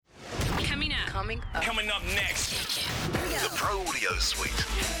Coming up next. The Pro Audio Suite.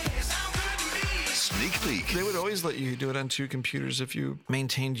 Sneak peek. They would always let you do it on two computers if you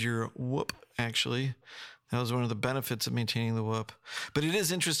maintained your whoop, actually. That was one of the benefits of maintaining the whoop. But it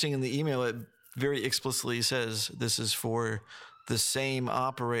is interesting in the email, it very explicitly says this is for the same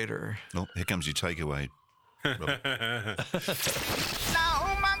operator. Oh, here comes your takeaway. The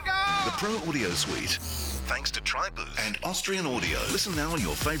Pro Audio Suite. Thanks to TriBoost and Austrian Audio. Listen now on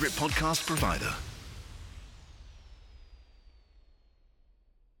your favourite podcast provider.